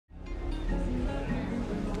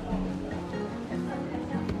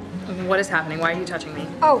What is happening? Why are you touching me?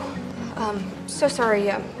 Oh, so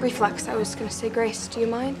sorry, reflex. I was gonna say grace. Do you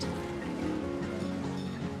mind?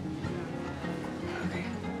 Okay.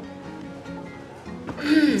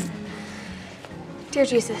 Dear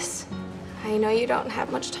Jesus, I know you don't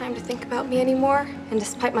have much time to think about me anymore, and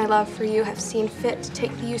despite my love for you, have seen fit to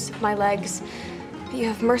take the use of my legs. But you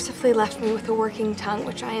have mercifully left me with a working tongue,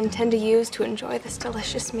 which I intend to use to enjoy this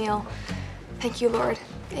delicious meal. Thank you, Lord.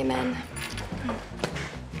 Amen.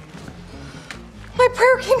 My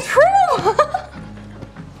prayer came true!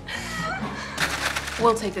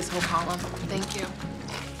 We'll take this whole column. Thank you.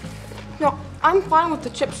 No, I'm fine with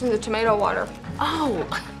the chips and the tomato water. Oh,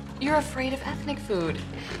 you're afraid of ethnic food.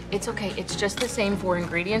 It's okay. It's just the same 4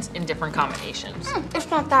 ingredients in different combinations.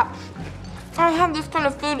 It's not that. I have this kind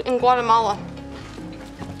of food in Guatemala.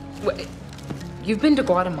 Wait, you've been to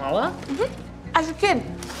Guatemala? Mm-hmm. As a kid.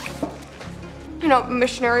 You know,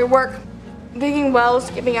 missionary work, digging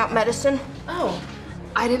wells, giving out medicine. Oh,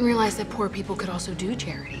 I didn't realize that poor people could also do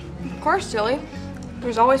charity. Of course, silly.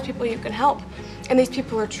 There's always people you can help. And these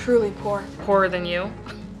people are truly poor. Poorer than you?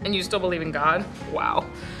 And you still believe in God? Wow.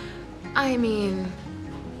 I mean,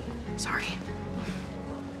 sorry.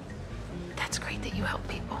 That's great that you help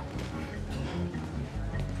people.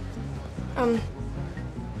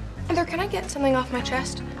 Heather, can I get something off my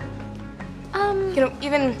chest? You know,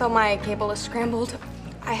 even though my cable is scrambled,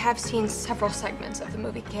 I have seen several segments of the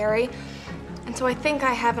movie Carrie, and so I think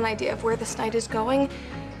I have an idea of where this night is going.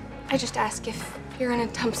 I just ask if you're gonna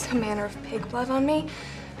dump some manner of pig blood on me,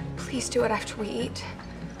 please do it after we eat.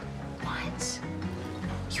 What?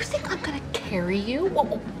 You think I'm gonna carry you?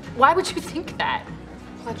 Why would you think that?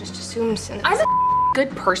 Well, I just assumed since I'm a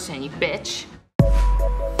good person, you bitch.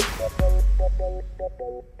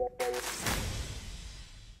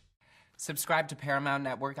 Subscribe to Paramount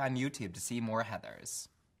Network on YouTube to see more Heathers.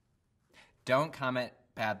 Don't comment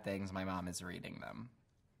bad things, my mom is reading them.